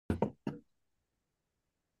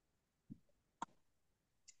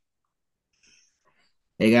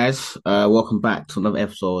Hey guys, welcome back to another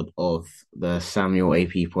episode of the Samuel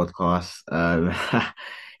AP podcast.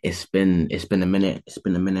 It's been a minute. It's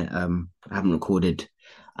been a minute. I haven't recorded,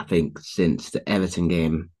 I think, since the Everton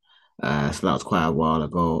game. So that was quite a while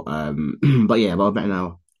ago. But yeah, but we're back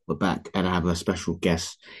now. We're back, and I have a special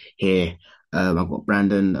guest here. I've got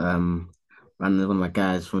Brandon. Brandon is one of my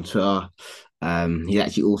guys from Twitter. He's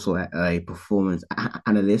actually also a performance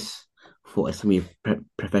analyst for a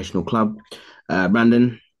semi-professional club.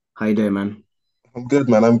 Brandon, how you doing, man? I'm good,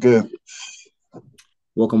 man. I'm good.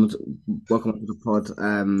 Welcome to welcome to the pod.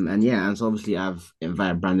 And yeah, and so obviously I've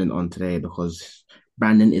invited Brandon on today because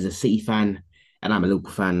Brandon is a City fan and I'm a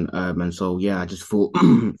Liverpool fan. And so yeah, I just thought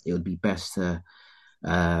it would be best to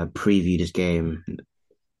preview this game.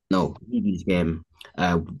 No, preview this game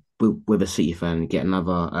with a City fan, get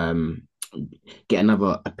another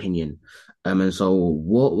opinion. And so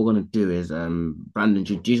what we're gonna do is Brandon,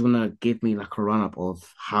 do you just wanna give me like a run up of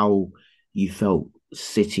you felt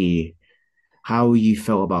City how you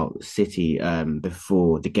felt about City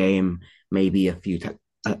before the game, maybe a few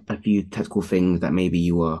tactical things that maybe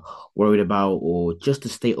you were worried about, or just the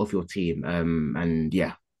state of your team. And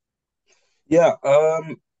yeah, Yeah,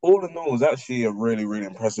 all in all, it was actually a really, really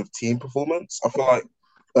impressive team performance. I feel like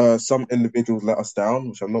some individuals let us down,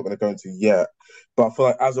 which I'm not going to go into yet. But I feel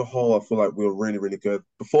like as a whole, I feel like we were really, really good.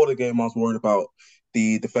 Before the game, I was worried about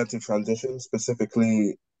the defensive transition,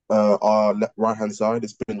 specifically our right-hand side.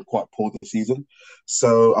 It's been quite poor this season.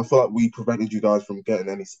 So I feel like we prevented you guys from getting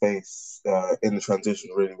any space in the transition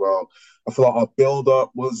really well. I feel like our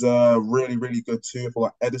build-up was really, really good too. I feel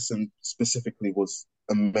like Edison specifically was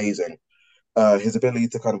amazing. His ability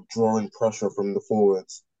to kind of draw in pressure from the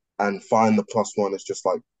forwards and find the plus one is just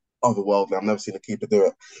like otherworldly. I've never seen a keeper do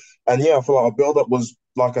it. And yeah, I feel like our build up was,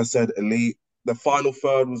 like I said, elite. The final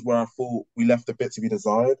third was where I thought we left a bit to be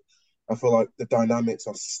desired. I feel like the dynamics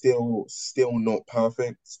are still not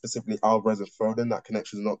perfect, specifically Alvarez and Foden. That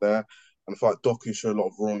connection is not there. And I feel like Doku showed a lot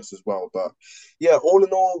of rawness as well. But yeah, all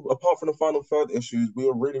in all, apart from the final third issues, we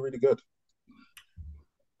were really, really good.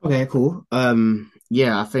 okay, cool.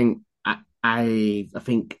 Yeah, I think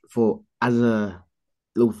for as a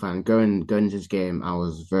Liverpool fan going into this game, I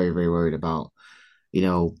was very worried about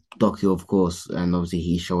Doku, of course, and obviously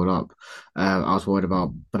he showed up. I was worried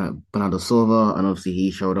about Bernardo Silva, and obviously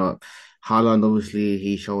he showed up. Haaland, obviously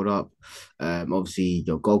he showed up. Obviously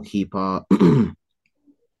your goalkeeper.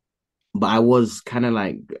 But I was kind of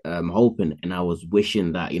like hoping and I was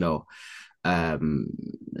wishing that,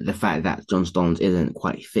 the fact that John Stones isn't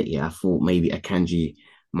quite fit yet, I thought maybe Akanji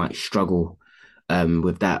might struggle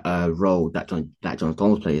with that role that John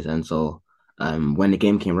Stones plays. And so when the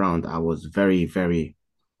game came around, I was very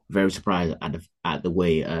surprised at the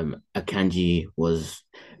way Akanji was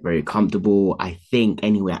very comfortable. I think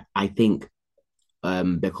because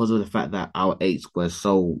of the fact that our eights were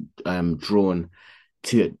so drawn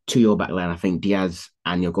to your back line, I think Diaz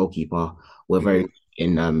and your goalkeeper were very Mhm.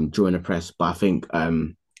 in during the press. But I think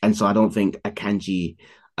and so I don't think Akanji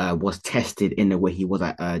was tested in the way he was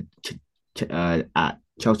at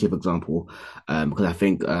Chelsea, for example, because I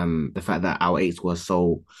think the fact that our eights were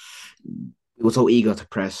so eager to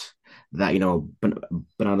press that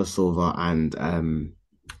Bernardo Silva and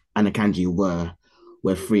Akanji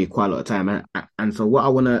were free quite a lot of time, and so what I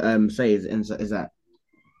want to say is that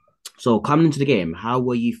so coming into the game, how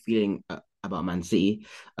were you feeling about Man City?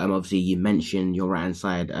 Obviously you mentioned your right hand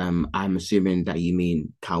side. I'm assuming that you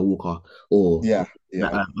mean Kyle Walker or Yeah,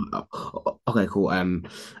 yeah. okay, cool.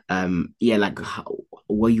 Yeah, like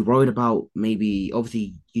were you worried about maybe?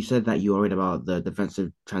 Obviously, you said that you were worried about the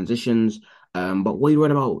defensive transitions. But were you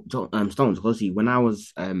worried about Stones? Because obviously, when I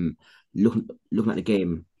was looking at the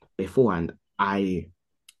game beforehand, I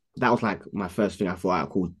that was like my first thing. I thought, "Alright,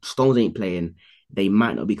 cool. Stones ain't playing. They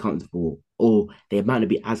might not be comfortable, or they might not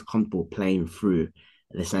be as comfortable playing through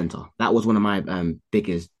the center." That was one of my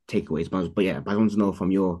biggest takeaways. But yeah, but I want to know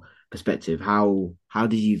from your perspective, how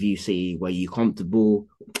did you view City? Were you comfortable?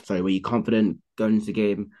 Sorry, were you confident going into the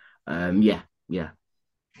game? Yeah, yeah.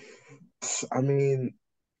 I mean,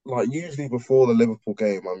 like usually before the Liverpool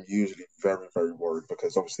game, I'm usually very, very worried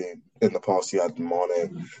because obviously in the past you had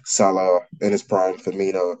Mane, Salah in his prime,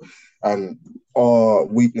 Firmino, and our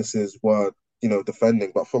weaknesses were,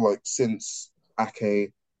 defending. But I feel like since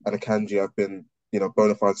Ake and Akanji have been,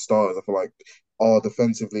 bona fide stars, I feel like our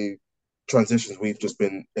defensively transitions we've just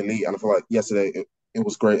been elite. And I feel like yesterday it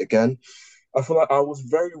was great again. I feel like I was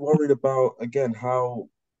very worried about again how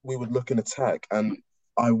we would look in attack, and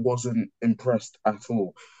I wasn't impressed at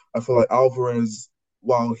all. I feel like Alvarez.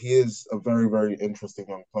 while he is a very, very interesting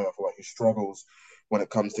young player, I feel like he struggles when it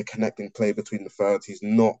comes to connecting play between the thirds. He's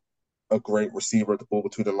not a great receiver at the ball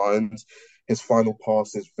between the lines. His final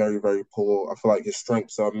pass is very, very poor. I feel like his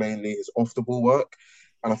strengths are mainly his off the ball work.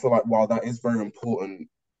 And I feel like while that is very important,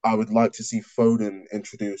 I would like to see Foden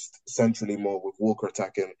introduced centrally more with Walker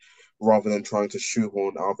attacking rather than trying to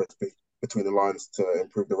shoehorn Alvarez between the lines to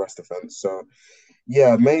improve the rest defense. So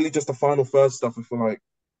yeah, mainly just the final third stuff. I feel like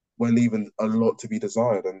we're leaving a lot to be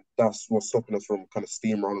desired, and that's what's stopping us from kind of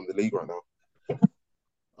steamrolling the league right now.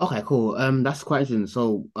 Okay, cool. That's quite interesting.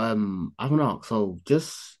 So, I want to ask. So,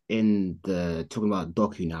 just in the talking about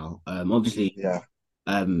Doku now. Yeah,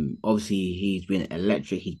 Obviously he's been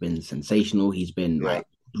electric. He's been sensational. He's been yeah, like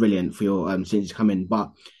brilliant for your since he's come in.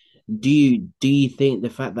 But do you think the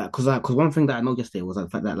fact that because one thing that I noticed there was the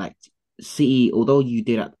fact that like City, although you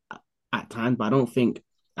did at times, but I don't think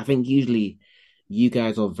I think usually you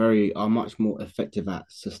guys are much more effective at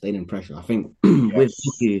sustaining pressure. I think with yes,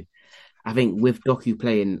 Doku, I think with Doku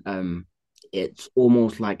playing, it's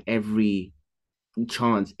almost like every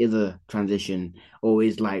chance is a transition, or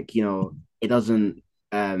is like um it doesn't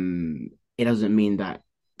mean that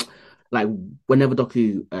like whenever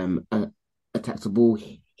Doku attacks the ball,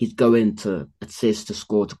 he's going to assist, to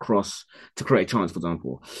score, to cross, to create a chance, for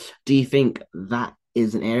example. Do you think that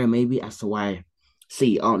is an area maybe as to why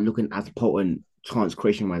City aren't looking as potent chance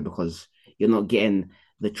creation wise, because you're not getting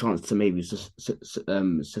the chance to maybe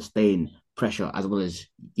sustain pressure as well as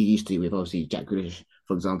you used to with obviously Jack Grealish,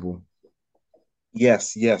 for example?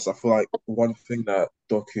 yes, yes. I feel like one thing that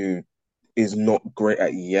Doku is not great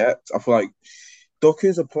at yet. I feel like Doku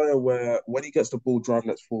is a player where when he gets the ball driving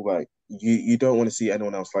at fullback, you don't want to see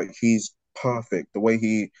anyone else. Like he's perfect. The way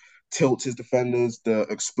he tilts his defenders, the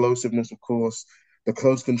explosiveness, of course, the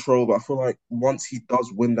close control. But I feel like once he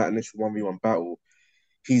does win that initial 1v1 battle,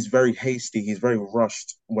 he's very hasty. He's very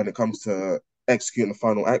rushed when it comes to executing the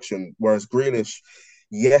final action. Whereas Grealish,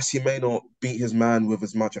 yes, he may not beat his man with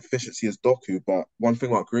as much efficiency as Doku, but one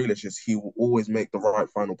thing about Grealish is he will always make the right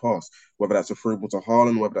final pass, whether that's a through ball to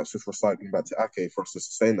Haaland, whether that's just recycling back to Ake for us to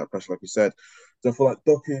sustain that pressure, like you said. So I feel like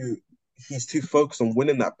Doku, he's too focused on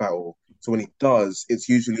winning that battle. So when he does, it's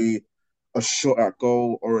usually a shot at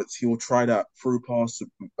goal, or it's he will try that through pass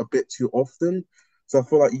a bit too often. So I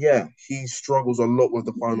feel like, yeah, he struggles a lot with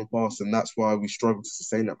the final pass, and that's why we struggle to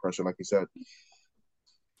sustain that pressure, like you said.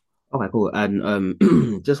 Okay, cool.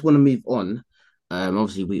 And just want to move on.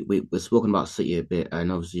 Obviously we've spoken about City a bit,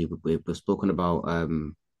 and obviously we've spoken about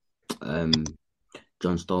um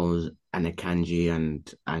John Stones and Akanji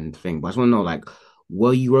and thing. But I just want to know, like,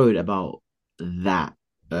 were you worried about that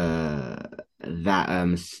uh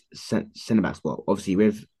centre back spot? Obviously,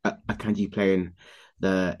 with Akanji playing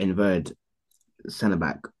the inverted centre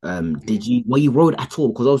back, Mhm. were you worried at all?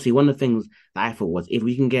 Because obviously, one of the things that I thought was if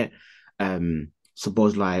we can get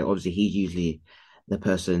Szoboszlai, obviously he's usually the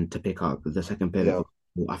person to pick up the second pivot.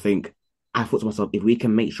 Yeah. I think I thought to myself, if we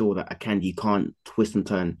can make sure that Akanji can't twist and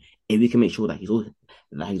turn, if we can make sure that he's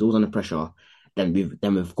always under pressure, then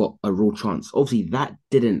we've got a real chance. Obviously, that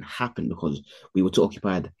didn't happen because we were too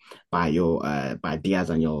occupied by your by Diaz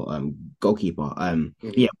and your goalkeeper.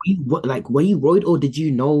 Yeah, Mhm. were you worried, or did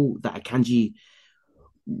you know that Akanji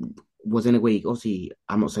was in a way? Obviously,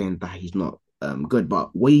 I'm not saying that he's not good,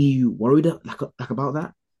 but were you worried like about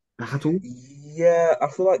that like at all? Yeah, I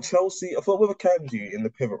feel like Chelsea, I feel like with Akanji in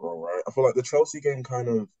the pivot role, right? I feel like the Chelsea game kind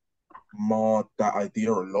of marred that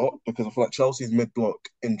idea a lot because I feel like Chelsea's mid block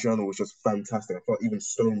in general was just fantastic. I feel like even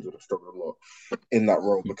Stones would have struggled a lot in that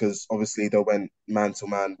role because obviously they went man to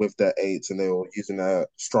man with their eights and they were using their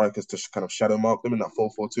strikers to kind of shadow mark them in that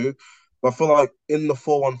 4-4-2. But I feel like in the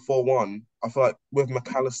 4-1-4-1, I feel like with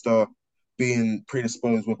McAllister being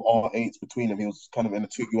predisposed with R8s between them, he was kind of in a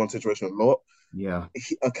 2v1 situation a lot. Yeah.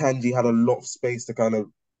 Akanji had a lot of space to kind of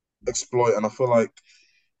exploit, and I feel like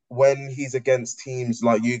when he's against teams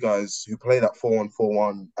like you guys who play that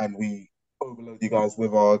 4-1-4-1 and we overload you guys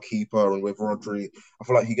with our keeper and with Rodri, I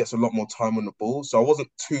feel like he gets a lot more time on the ball. So I wasn't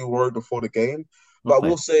too worried before the game. But I Okay.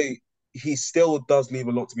 will say he still does leave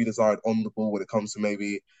a lot to be desired on the ball when it comes to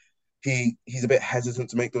maybe he's a bit hesitant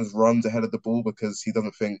to make those runs ahead of the ball because he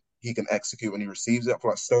doesn't think he can execute when he receives it. I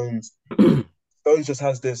feel like Stones just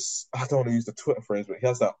has this, I don't want to use the Twitter phrase, but he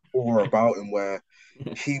has that aura about him where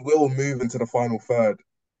he will move into the final third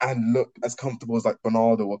and look as comfortable as like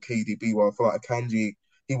Bernardo or KDB. Where I feel like Akanji,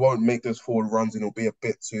 he won't make those forward runs and he'll be a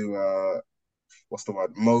bit too what's the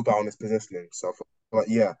word, mobile in his positioning. So I feel like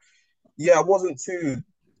yeah, I wasn't too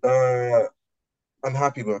uh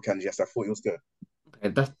unhappy with Akanji. Yes, I thought he was good.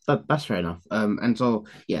 Okay, that's fair enough. And so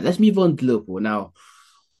yeah, let's move on to Liverpool now.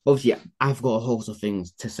 obviously I've got a host of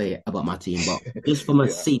things to say about my team, but just from a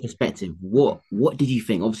Yeah. City perspective, what did you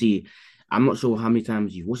think? Obviously, I'm not sure how many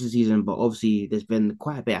times you've watched the season, but obviously there's been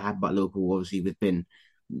quite a bit of hype about Liverpool. Obviously, we've been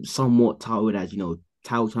somewhat touted as,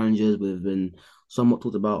 title challengers. We've been somewhat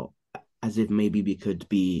talked about as if maybe we could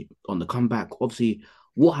be on the comeback. Obviously,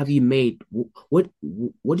 what have you made? What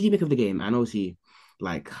did you make of the game? And obviously,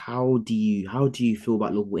 like, how do you feel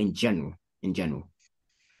about Liverpool in general? In general.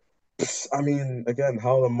 I mean, again,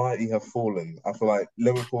 how the mighty have fallen. I feel like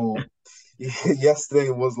Liverpool yesterday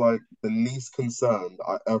was like the least concerned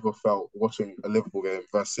I ever felt watching a Liverpool game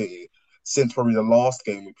versus City since probably the last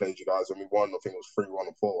game we played you guys when we won. I think it was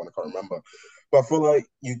 3-1 or 4-1, I can't remember. But I feel like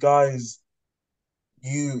you guys,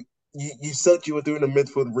 you you said you were doing a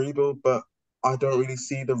midfield rebuild, but I don't really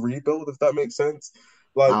see the rebuild, if that makes sense.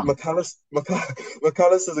 Like Um,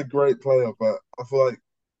 McAllister's a great player, but I feel like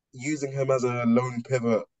using him as a lone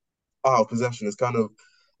pivot out of possession is kind of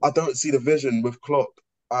I don't see the vision with Klopp.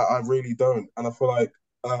 I really don't. And I feel like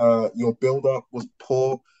your build up was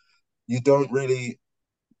poor. You don't really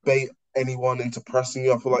bait anyone into pressing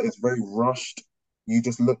you. I feel like it's very rushed. You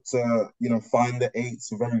just look to, find the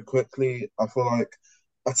eights very quickly. I feel like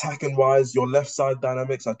attacking wise, your left side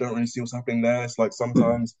dynamics, I don't really see what's happening there. It's like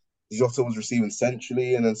sometimes Jota was receiving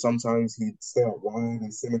centrally, and then sometimes he'd stay out wide,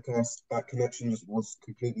 and Simicast, that connection just was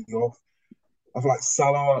completely off. I feel like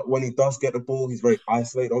Salah, when he does get the ball, he's very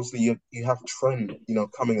isolated. Obviously, you have Trent,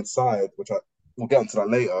 coming inside, which we'll get into that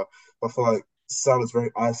later. But I feel like Salah's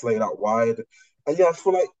very isolated out wide. And yeah, I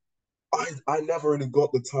feel like I never really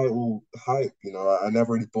got the title hype, I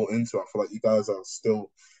never really bought into it. I feel like you guys are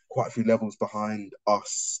still quite a few levels behind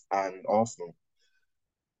us and Arsenal.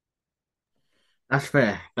 That's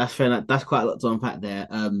fair. That's fair. That's quite a lot to unpack there.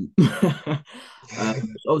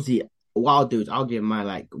 Obviously, what I'll do is I'll give my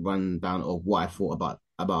like rundown of what I thought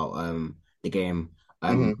about the game.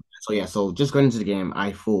 Hmm. So yeah, so just going into the game,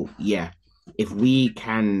 I thought, yeah, if we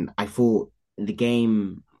can, I thought the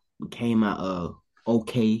game came at a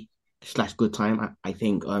okay slash good time. I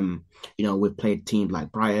think we've played teams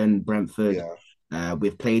like Brighton, Brentford. Yeah,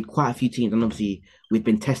 We've played quite a few teams, and obviously we've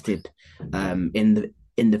been tested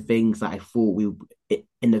in the things that I thought we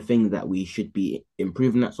in the things that we should be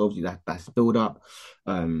improving at. So obviously that's build up,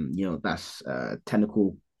 that's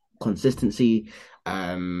technical consistency,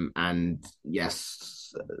 and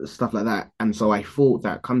yes, stuff like that. And so I thought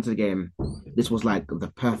that come to the game, this was like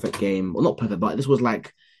the perfect game, well not perfect, but this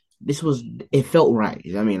was it felt right.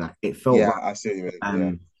 You know what I mean? Like it felt yeah, right. I see what you mean. Yeah,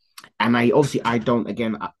 Um, and I don't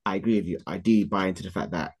again I agree with you. I do buy into the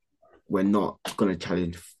fact that we're not going to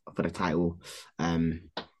challenge for the title. Um,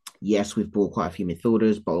 yes, we've bought quite a few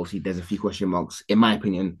midfielders, but obviously there's a few question marks, in my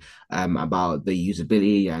opinion, about the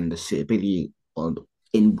usability and the suitability on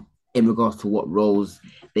in in regards to what roles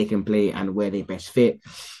they can play and where they best fit.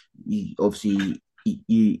 Obviously,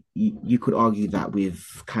 you could argue that we've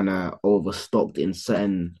kind of overstocked in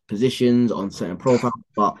certain positions on certain profiles,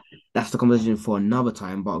 but that's the conversation for another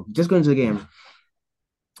time. But just going to the game,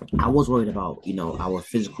 I was worried about, our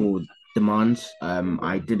physical demands. I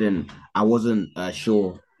wasn't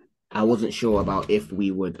sure. I wasn't sure about if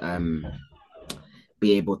we would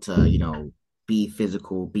be able to, be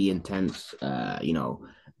physical, be intense,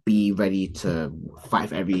 be ready to fight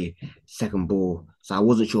for every second ball. So I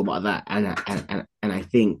wasn't sure about that, and I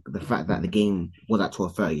think the fact that the game was at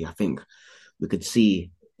 12:30, I think we could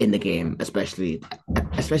see in the game, especially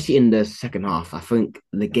in the second half. I think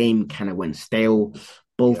the game kind of went stale.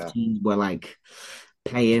 Both yeah. teams were like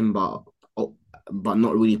playing, but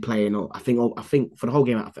not really playing. I think for the whole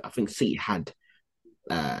game, I think City had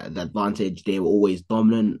the advantage. They were always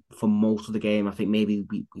dominant for most of the game. I think maybe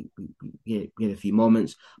we had a few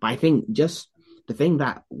moments, but I think just the thing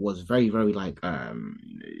that was very very like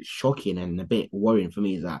shocking and a bit worrying for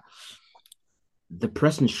me is that the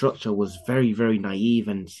pressing structure was very, very naive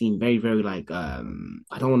and seemed very, very like I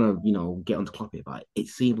don't want to, get onto Klopp here, but it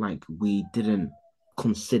seemed like we didn't It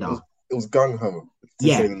consider. was it was gung ho to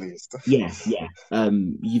Yeah, say the least. yeah.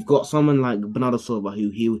 You've got someone like Bernardo Silva who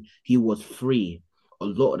he was free a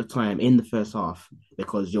lot of the time in the first half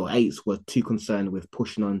because your eights were too concerned with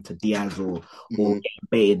pushing on to Diaz or Hmm. getting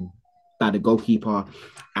baited by the goalkeeper,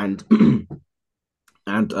 and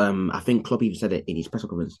and I think Klopp even said it in his press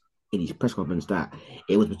conference that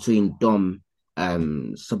it was between Dom,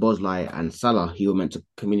 Szoboszlai, and Salah who were meant to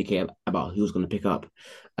communicate about who was going to pick up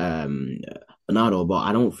um, Bernardo. But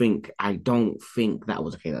I don't think that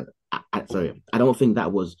was the case. Sorry, I don't think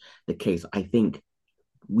that was the case. I think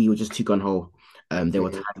we were just too gun ho. There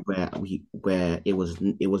were Hmm. times where it was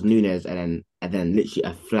Nunes and then literally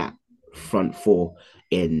a flat. front four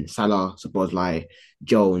in Salah, Szoboszlai,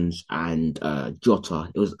 Jones, and Jota.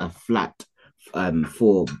 It was a flat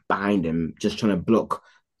four behind him, just trying to block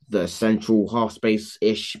the central half space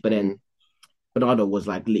ish. But Hmm. then Bernardo was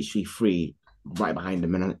like literally free right behind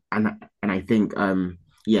him, and I think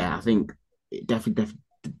yeah, I think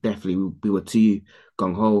definitely we were too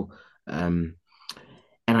gung ho, um,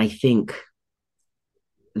 and I think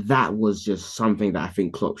that was just something that I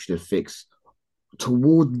think Klopp should have fixed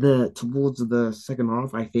towards the second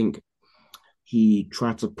half. I think he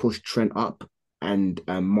tried to push Trent up and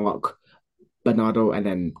mark Bernardo, and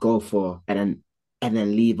then go for and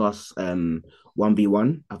then leave us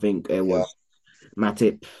 1v1. I think it Yeah, was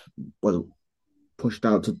Matip was pushed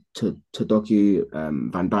out to Doku,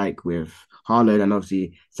 Van Dijk with Haaland, and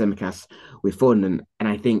obviously Tsimikas with Foden, and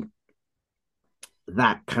I think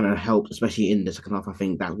that kind of helped, especially in the second half. I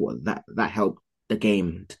think that helped the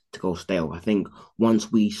game to go stale. I think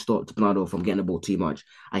once we stopped Bernardo from getting the ball too much,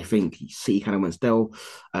 I think City kind of went stale,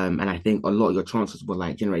 and I think a lot of your chances were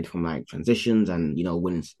like generated from like transitions and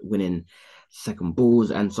winning second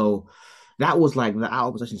balls, and so that was like the out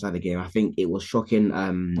of possession side of the game. I think it was shocking.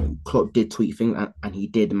 Klopp did tweak things, and he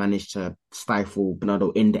did manage to stifle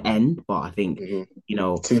Bernardo in the end, but I think hmm, you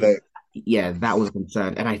know too late. yeah, that was a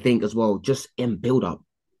concern. And I think as well, just in build up,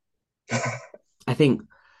 I think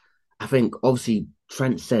I think obviously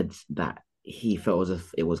Trent said that he felt as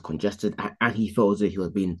if it was congested and he felt as if he was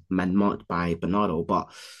being man marked by Bernardo. But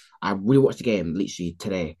I rewatched the game literally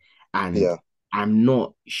today and Yeah, I'm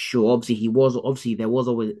not sure. Obviously there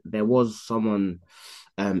was someone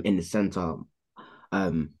in the center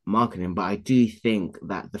marketing, but I do think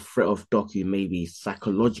that the threat of Doku maybe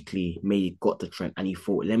psychologically maybe got to Trent and he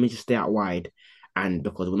thought, let me just stay out wide and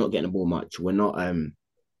because we're not getting the ball much, we're not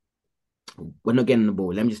getting the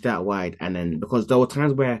ball. Let me just stay out wide. And then because there were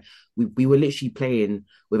times where we were literally playing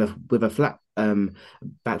with a flat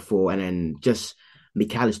back four and then just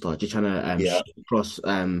McAllister just trying to yeah. shoot across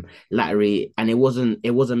laterally and it wasn't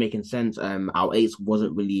making sense. Our eights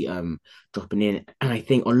wasn't really dropping in. And I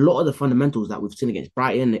think a lot of the fundamentals that we've seen against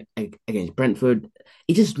Brighton, against Brentford,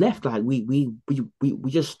 it just left like we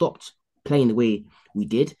just stopped playing the way we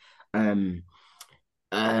did. Um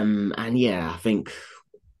and yeah, I think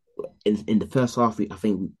in the first half, I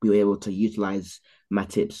think we were able to utilize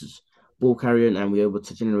Matip's ball carrying and we were able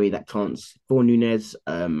to generate that chance for Nunez.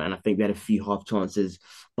 And I think we had a few half chances.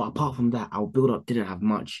 But apart from that, our build up didn't have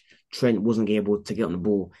much. Trent wasn't able to get on the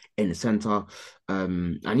ball in the center.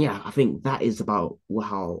 And yeah, I think that is about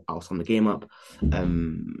how I'll sum the game up.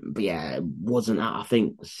 But yeah, it wasn't, I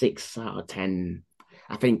think, 6 out of 10.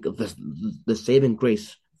 I think the saving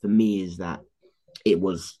grace for me is that it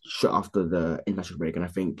was shut after the international break, and I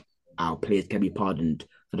think our players can be pardoned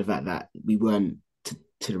for the fact that we weren't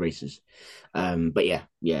to the races. But yeah,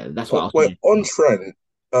 that's what Oh, I'll wait, say. on Trent,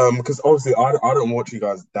 because obviously I don't watch you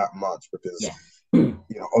guys that much because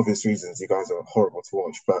Yeah. obvious reasons you guys are horrible to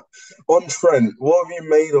watch. But on Trent, what have you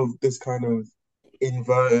made of this kind of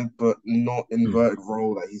inverted but not inverted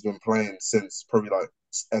role that he's been playing since probably like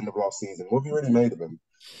end of last season? What have you really made of him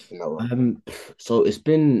in that role? Um,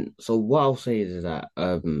 so what I'll say is that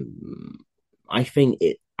I think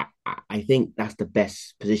I think that's the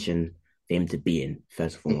best position for him to be in,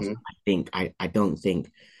 first and foremost. Hmm. I don't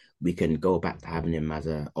think we can go back to having him as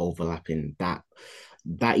a overlapping that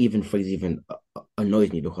even phrase even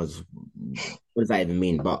annoys me because what does that even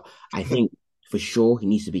mean? But I think for sure he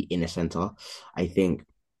needs to be in the center. I think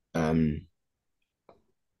um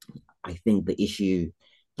I think the issue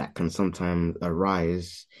that can sometimes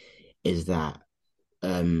arise is that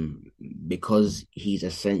um, because he's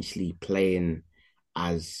essentially playing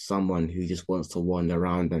as someone who just wants to wander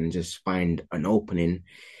around and just find an opening,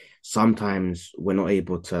 sometimes we're not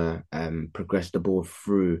able to progress the ball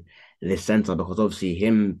through the center because obviously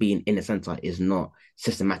him being in the center is not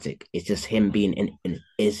systematic. It's just him being in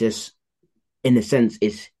it's just in a sense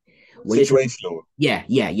it's we're literally Situational.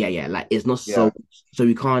 yeah. Like it's not Yeah, so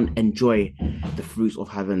we can't enjoy the fruits of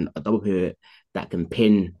having a double pivot that can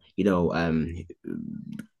pin,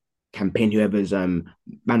 can pin whoever's man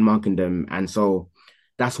marking them. And so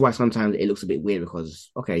that's why sometimes it looks a bit weird because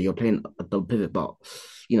okay, you're playing a double pivot, but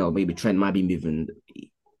maybe Trent might be moving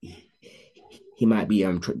he might be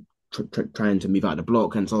trying to move out the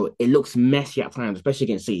block, and so it looks messy at times, especially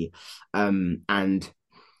against C. And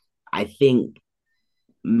I think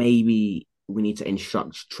maybe we need to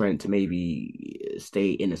instruct Trent to maybe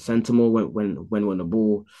stay in the centre more when we're on the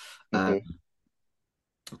ball. Uh, hmm,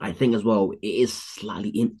 I think as well it is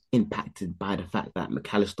slightly impacted by the fact that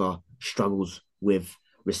McAllister struggles with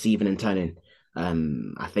receiving and turning.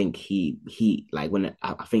 I think he like when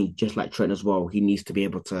I think just like Trent as well, he needs to be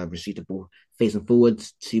able to receive the ball facing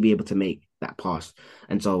forwards to be able to make that pass.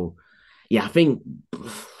 And so, yeah, I think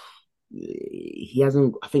he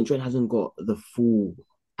hasn't. I think Trent hasn't got the full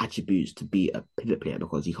attributes to be a pivot player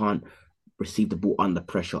because he can't receive the ball under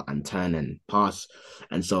pressure and turn and pass.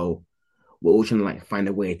 And so we're all trying to like find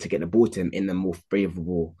a way to get the ball to him in a more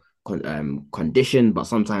favorable condition, but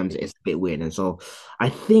sometimes it's a bit weird. And so I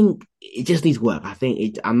think it just needs work. I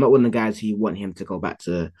think I'm not one of the guys who want him to go back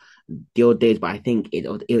to the old days, but I think it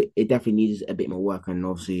definitely needs a bit more work. And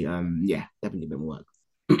obviously, yeah, definitely a bit more work.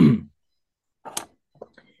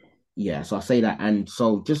 Yeah, so I say that. And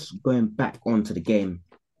so just going back onto the game,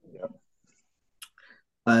 Yeah.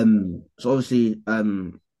 so obviously,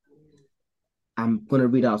 I'm gonna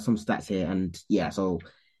read out some stats here, and yeah, so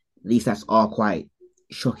these stats are quite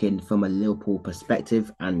shocking from a Liverpool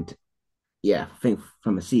perspective, and yeah, I think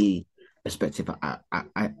from a City perspective,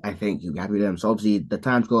 I think you happy with them. So obviously, the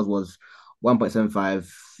time scores was 1.75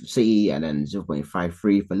 City, and then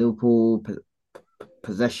 0.53 for Liverpool.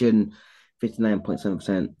 Possession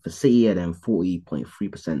 59.7% for City, and then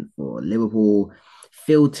 40.3% for Liverpool.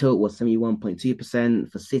 Field tilt was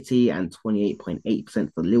 71.2% for City and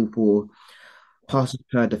 28.8% for Liverpool. Passes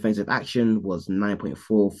per defensive action was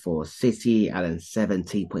 9.4 for City and then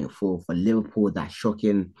 17.4 for Liverpool. That's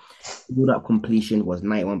shocking. Build up completion was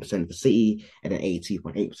 91% for City and then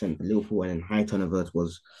 82.8% for Liverpool. And then high turnovers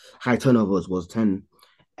was 10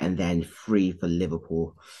 and then 3 for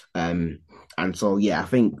Liverpool. Um and so yeah, I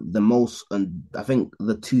think I think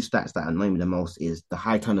the two stats that annoy me the most is the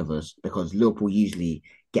high turnovers because Liverpool usually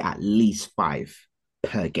get at least five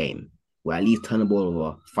per game. Where at least turn the ball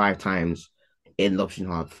over 5 times in the option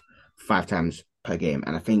half, 5 times per game.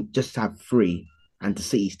 And I think just to have three and to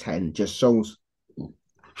City's 10 just shows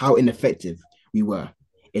how ineffective we were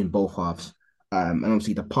in both halves. And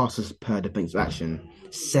obviously the passes per defensive action,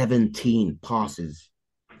 17 passes.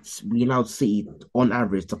 We allowed City on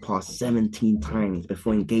average to pass 17 times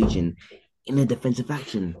before engaging in a defensive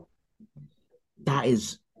action. That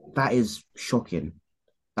is that is shocking.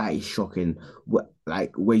 That is shocking.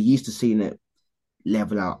 Like we're used to seeing it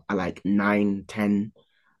level out at like 9, 10,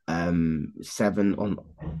 7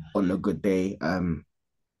 on a good day.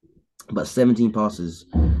 But 17 passes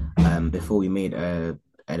before we made a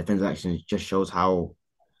defensive action just shows how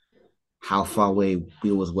far away we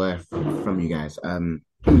always were from you guys.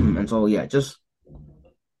 And so yeah, just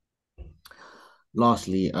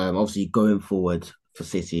lastly, obviously going forward for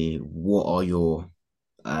City, what are your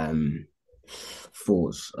um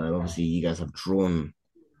thoughts? Obviously, you guys have drawn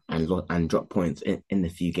and dropped points in the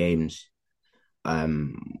few games.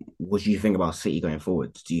 Um, what do you think about City going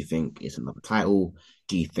forward? Do you think it's another title?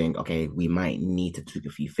 Do you think okay, we might need to tweak a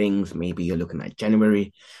few things? Maybe you're looking at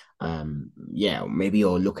January. Yeah, maybe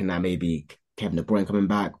you're looking at maybe Kevin De Bruyne coming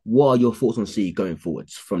back. What are your thoughts on City going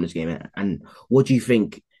forwards from this game, and what do you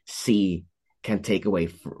think City can take away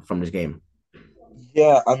from this game?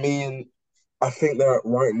 Yeah, I mean, I think that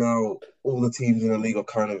right now all the teams in the league are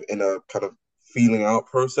kind of in a kind of feeling out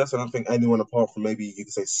process. I don't think anyone apart from maybe you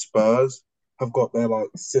could say Spurs have got their like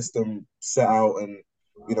system set out and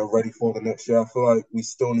ready for the next year. I feel like we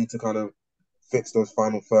still need to kind of fix those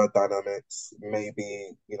final third dynamics.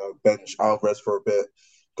 Maybe bench Alvarez for a bit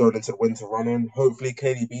going into winter running. Hopefully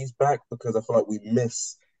KDB's back because I feel like we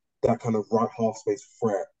miss that kind of right half space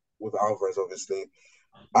threat with Alvarez, obviously.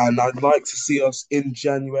 And I'd like to see us in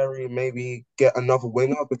January maybe get another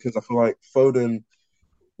winger because I feel like Foden,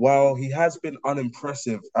 while he has been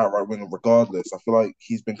unimpressive at right winger regardless, I feel like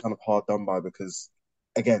he's been kind of hard done by because,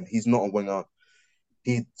 again, he's not a winger.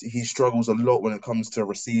 He struggles a lot when it comes to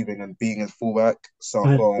receiving and being a fullback. So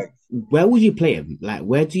I Uh, feel like where would you play him? Like,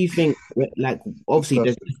 where do you think? Like, obviously,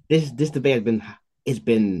 there's first, this debate has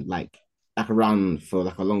been like around for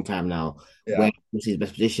like a long time now. yeah. Where is his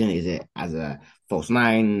best position? Is it as a false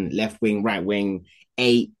nine, left wing, right wing,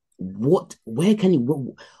 eight? What? Where can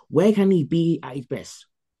he be at his best?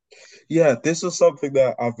 Yeah, this is something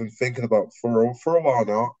that I've been thinking about for a while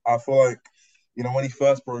now. I feel like, when he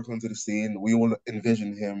first broke onto the scene, we all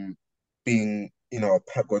envisioned him being, a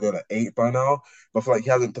Pep Guardiola 8 by now. But I feel like he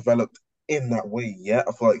hasn't developed in that way yet.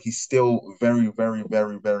 I feel like he's still very, very,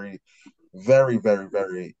 very, very, very, very,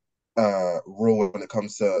 very raw when it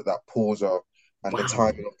comes to that pauser and the Wow.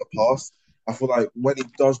 timing of the pass. I feel like when he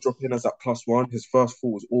does drop in as that plus one, his first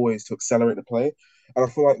thought was always to accelerate the play. And I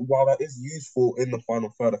feel like while that is useful in the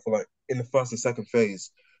final third, I feel like in the first and second phase,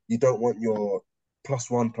 you don't want your plus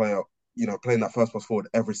one player, playing that first pass forward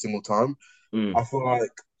every single time. Mm. I feel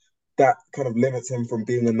like that kind of limits him from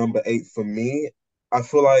being a number 8 for me. I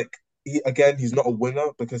feel like he's not a winger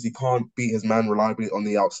because he can't beat his man reliably on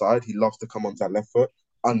the outside. He loves to come onto that left foot,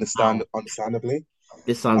 Wow, understandably.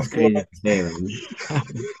 this I sounds feel crazy like to say, man.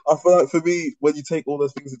 I feel like for me, when you take all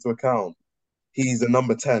those things into account, he's a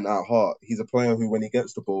number 10 at heart. He's a player who, when he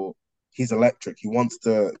gets the ball, he's electric. He wants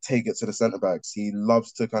to take it to the centre backs. He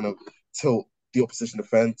loves to kind of tilt the opposition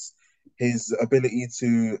defence. His ability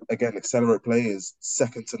to, again, accelerate play is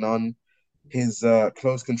second to none. His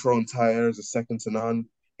close control and tire is a second to none.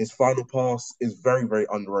 His final pass is very, very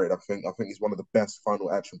underrated. I think he's one of the best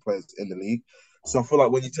final action players in the league. So I feel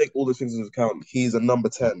like when you take all those things into account, he's a number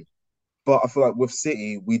 10. But I feel like with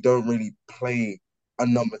City, we don't really play a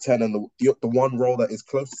number 10. And the one role that is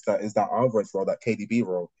closest to that is that Alvarez role, that KDB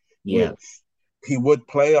role, which Yeah. he would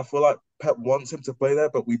play. I feel like Pep wants him to play there,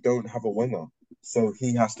 but we don't have a winger. So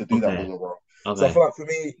he has to do that Okay. winger role. So I Okay. feel like for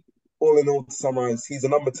me, all in all, to summarize, he's a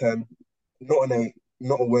number 10, not an 8,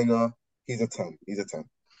 not a winger. He's a 10. He's a 10.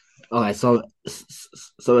 Okay.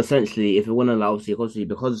 So essentially, if we want to allow, obviously,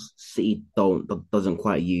 because City doesn't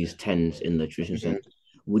quite use tens in the traditional Mm-hmm. sense,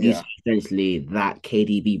 would you say Yeah, essentially that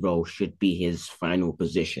KDB role should be his final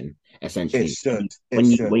position? it Essentially, should. It when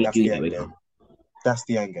you should. when you That's do the that, end we game. go. That's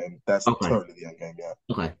the end game. That's Okay. totally the end game.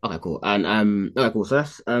 Yeah. Okay, cool. And okay, cool. So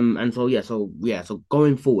that's and so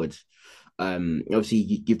going forward,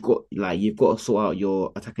 obviously you've got you've got to sort out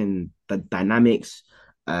your attacking the dynamics,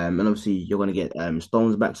 and obviously you're gonna get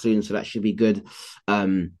Stones back soon, so that should be good.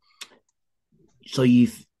 Um, so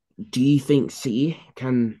do you think City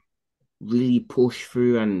can really push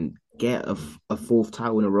through and get a fourth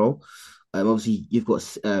title in a row? Obviously you've got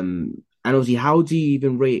and obviously how do you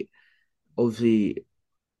even rate obviously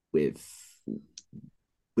with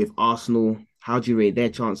Arsenal? How do you rate their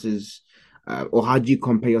chances, or how do you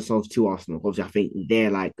compare yourselves to Arsenal? Obviously, I think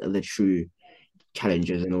they're like the true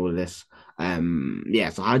challengers in all of this. Yeah.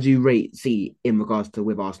 So how do you rate C in regards to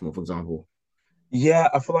with Arsenal, for example? Yeah,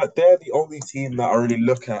 I feel like they're the only team that I really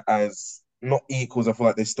look at as not equals. I feel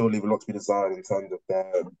like they still leave a lot to be desired in terms of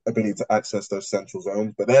their ability to access those central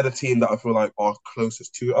zones. But they're the team that I feel like are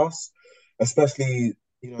closest to us, especially,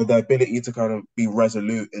 their ability to kind of be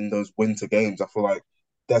resolute in those winter games. I feel like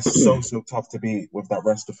they're so tough to beat with that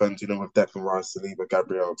rest defense, with Declan Rice, Saliba,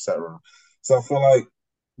 Gabriel, etc. So I feel like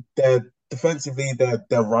they're defensively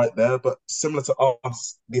they're right there, but similar to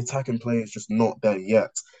us, the attacking play is just not there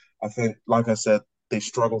yet. I think, like I said, they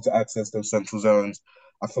struggle to access those central zones.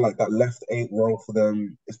 I feel like that left eight role for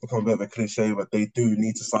them it's become a bit of a cliche, but they do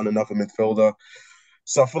need to sign another midfielder.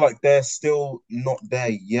 So I feel like they're still not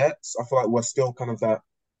there yet. I feel like we're still kind of that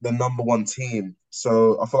the number one team.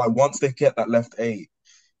 So I feel like once they get that left eight,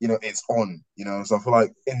 it's on. So I feel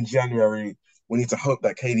like in January we need to hope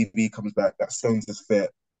that KDB comes back, that Stones is fit,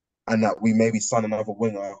 and that we maybe sign another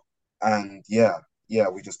winger. And yeah,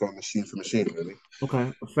 we just go machine for machine, really.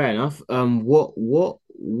 Okay, fair enough. What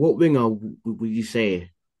winger would you say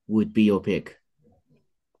would be your pick?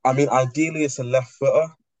 I mean, ideally, it's a left footer.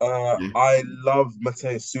 Yeah. I love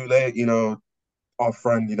Mateus Sule. Our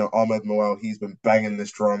friend, Ahmed Moel. He's been banging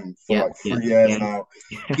this drum for Yeah, like yeah, 3 years yeah. now.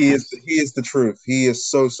 He is the truth. He is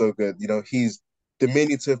so good. He's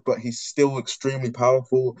diminutive, but he's still extremely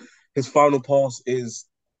powerful. His final pass is,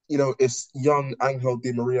 it's young Angel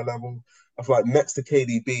Di Maria level. I feel like next to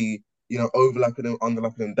KDB, overlapping him,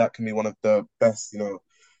 underlapping him, that can be one of the best,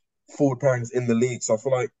 forward pairings in the league. So I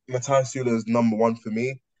feel like Matthias Süle is number one for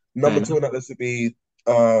me. Fair Number two enough. on that list would be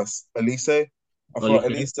Elise. I feel like Olise,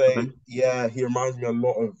 Elise, okay. yeah, he reminds me a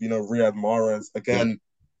lot of, Riyad Mahrez. Yeah. Again,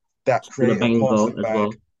 that With a creative banging goal passing as back.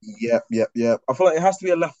 well. Yep, yep, yep. I feel like it has to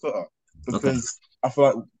be a left footer Okay. because I feel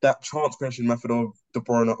like that chance creation method of De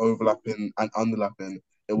Bruyne overlapping and underlapping,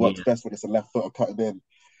 it works Yeah. best when it's a left footer cutting in.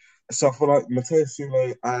 So I feel like Matthias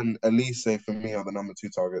Süle and Elise for me are the number two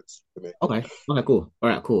targets for me. Okay. Okay. Cool. All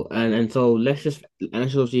right. Cool. And so let's just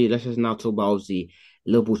now talk about obviously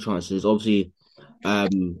Liverpool chances. Obviously,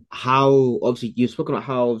 how obviously you've spoken about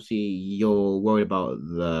how obviously you're worried about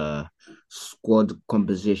the squad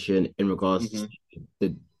composition in regards Hmm.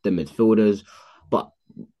 to the midfielders, but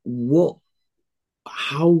what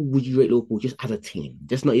how would you rate Liverpool just as a team?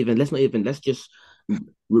 Just not even let's not even let's just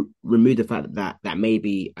remove the fact that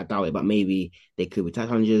maybe I doubt it, but maybe they could be title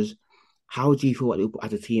challengers. How do you feel about Liverpool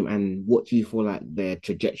as a team, and what do you feel like their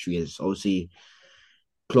trajectory is? Obviously,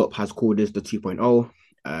 Klopp has called this the 2.0.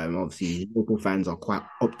 Obviously, Liverpool fans are quite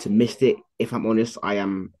optimistic. If I'm honest, I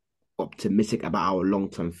am optimistic about our long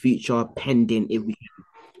term future, pending if we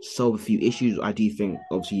solve a few issues. I do think,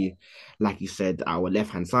 obviously, like you said, our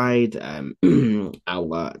left hand side,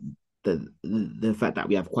 our the fact that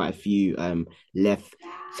we have quite a few left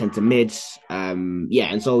centre mids, yeah,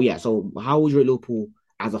 and so yeah. So how would you rate Liverpool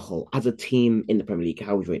as a whole, as a team in the Premier League?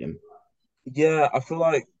 How would you rate them? Yeah, I feel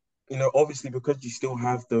like, obviously because you still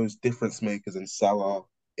have those difference makers in Salah,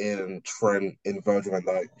 in Trent, in Virgil van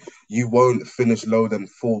Dijk, you won't finish lower than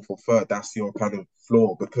fourth or third. That's your kind of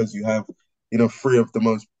flaw because you have, three of the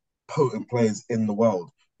most potent players in the world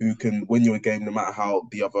who can win you a game no matter how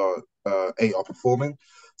the other eight are performing.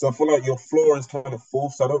 So I feel like your floor is kind of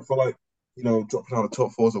fourth. So I don't feel like, dropping out of the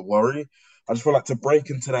top four is a worry. I just feel like to break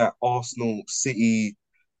into that Arsenal City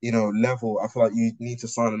level, I feel like you need to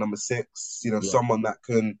sign a number six, Yeah. someone that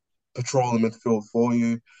can patrol the midfield for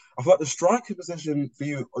you. I feel like the striker position for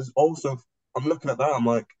you is also, I'm looking at that, I'm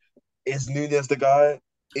like, is Nunez the guy?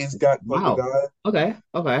 Is Gakpo the Wow. guy? Okay.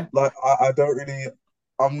 Okay. Like, I don't really,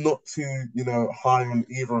 I'm not too, high on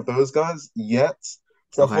either of those guys yet.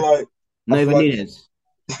 So Okay. I Not feel even like Nunez.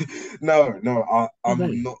 no, I'm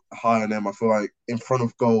Okay. not high on him. I feel like in front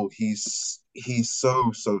of goal, he's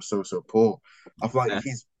so poor. I feel like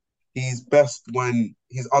Okay. he's best when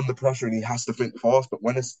he's under pressure and he has to think fast. But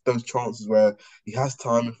when it's those chances where he has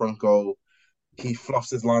time in front of goal, he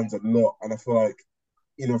fluffs his lines a lot. And I feel like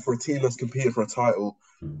for a team that's competing for a title,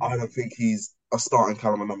 I don't think he's a starting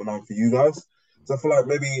caliber number nine for you guys. So I feel like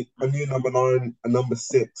maybe a new number nine, a number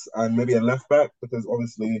six, and maybe a left back because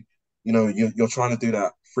obviously, you're trying to do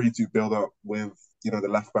that 3-2 build up with the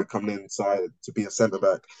left back coming inside to be a centre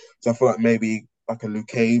back. So I feel like maybe like a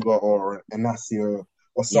Lukeba or an Inacio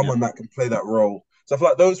or Yeah. someone that can play that role. So I feel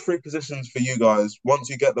like those three positions for you guys, once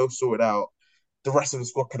you get those sorted out, the rest of the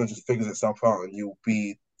squad kind of just figures itself out and you'll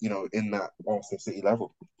be, in that Arsenal City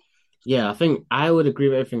level. Yeah, I think I would agree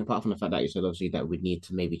with everything apart from the fact that you said obviously that we need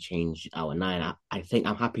to maybe change our nine. I think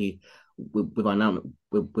I'm happy with our nine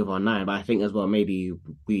with our nine, but I think as well maybe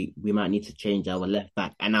we might need to change our left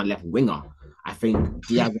back and our left winger. I think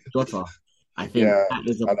Diaz and Jota. I think Yeah, that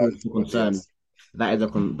is a I know cause he's for got concern. Diaz.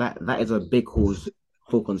 That is a big cause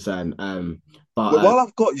for concern. But Look, while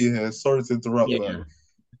I've got you here, sorry to interrupt, but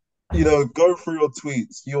yeah, go through your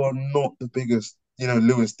tweets. You are not the biggest,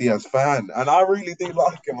 Luis Diaz fan, and I really do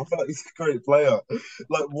like him. I feel like he's a great player.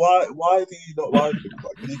 Like, why do you not like him?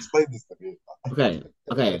 Like, can you explain this to me?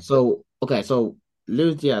 okay, so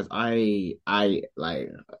Luis Diaz, I like.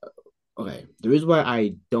 Okay, the reason why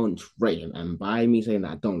I don't rate him, and by me saying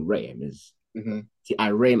that I don't rate him is, Hmm. see, I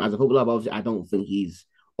rate him as a footballer, but obviously I don't think he's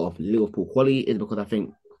of Liverpool quality. Is because I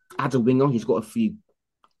think as a winger he's got a few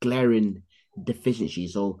glaring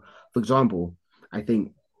deficiencies. So, for example, I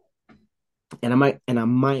think, and I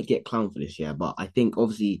might get clowned for this, yeah, but I think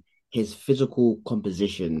obviously his physical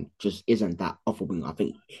composition just isn't that off a winger. I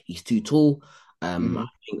think he's too tall. I Hmm.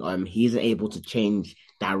 think he isn't able to change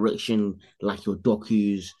direction like your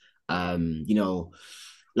Doku's,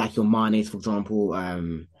 like your Mane's, for example.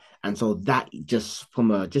 And so that just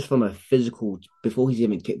from a physical before he's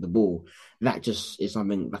even kicked the ball, that just is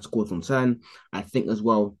something that's cause concern. I think as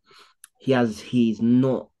well he's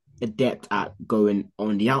not adept at going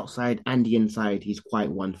on the outside and the inside. He's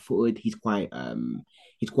quite one-footed. He's quite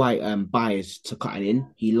biased to cutting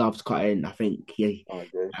in. He loves cutting. I think he I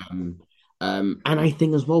agree. um and I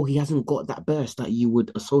think as well he hasn't got that burst that you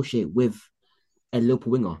would associate with a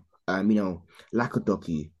Liverpool winger. Like a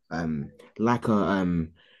Doku, like a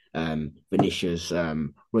Vinicius,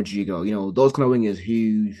 Rodrigo. Those kind of wingers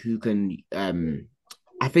who can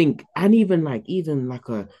I think, and even like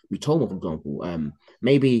a Mitoma, for example,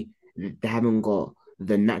 maybe they haven't got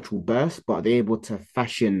the natural burst, but they're able to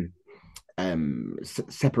fashion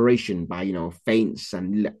separation by feints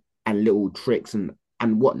and little tricks and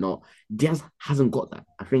whatnot. Diaz hasn't got that.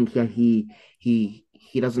 I think he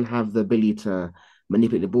doesn't have the ability to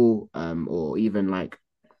manipulate the ball or even like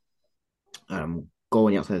go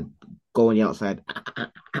on the outside,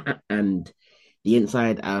 and the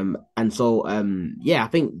inside. And so yeah, I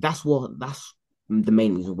think that's the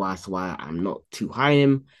main reason why I'm not too high in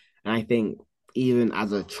him. And I think even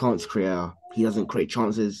as a chance creator, he doesn't create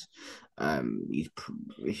chances. Um, he's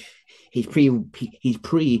he's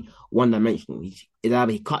pretty one dimensional. It's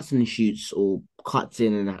either he cuts in and shoots or cuts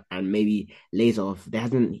in and maybe lays off. He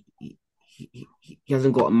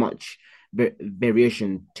hasn't got much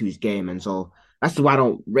variation to his game, and so that's why I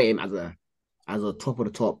don't rate him as a top of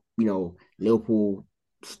the top, Liverpool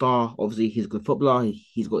star. Obviously, he's a good footballer.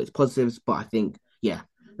 He's got his positives, but I think, yeah,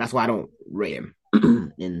 that's why I don't rate him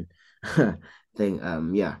in thing.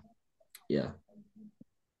 Yeah, yeah,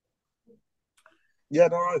 Yeah,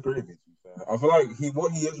 no, I agree with you. To be fair. I feel like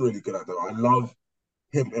what he is really good at though. I love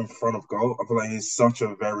him in front of goal. I feel like he's such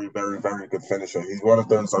a very, very, very good finisher. He's one of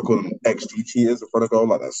those I call him XG cheaters in front of goal,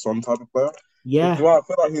 like that Son type of player. Which is yeah, why I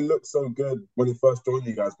feel like he looked so good when he first joined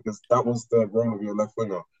you guys because that was the role of your left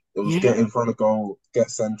winger. It was yeah, get in front of goal,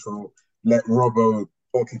 get central, let Robbo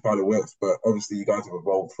ultimately find it works. But obviously, you guys have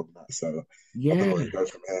evolved from that, so I don't know Yeah, where it goes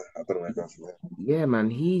from here. I don't know where it goes from here. yeah,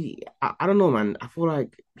 man. I don't know, man. I feel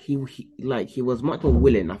like he was much more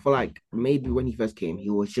willing. I feel like maybe when he first came, he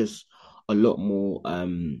was just a lot more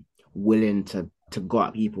willing to go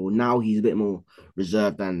at people. Now he's a bit more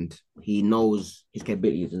reserved and he knows his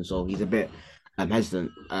capabilities, and so he's a bit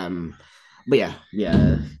hesitant. But yeah,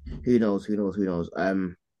 who knows?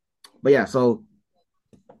 But yeah, so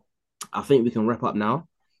I think we can wrap up now.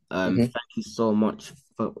 Hmm. Thank you so much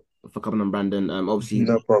for coming on, Brandon. Obviously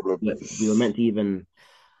No problem. we were meant to even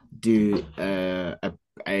do a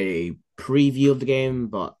preview of the game,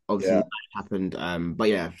 but obviously Yeah, life happened. But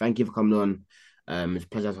yeah, thank you for coming on. It's a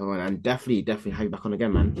pleasure to have you on, and definitely have you back on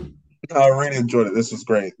again, man. I really enjoyed it. This was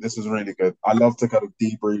great. This was really good. I love to kind of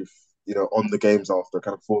debrief, on the games after. It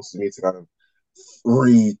kind of forces me to kind of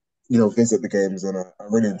visit the games, and I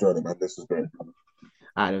really enjoyed it, man. This was great.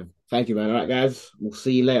 All right, thank you, man. All right, guys, we'll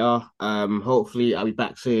see you later. Hopefully I'll be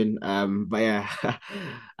back soon. But yeah,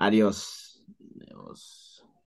 adios. Adios.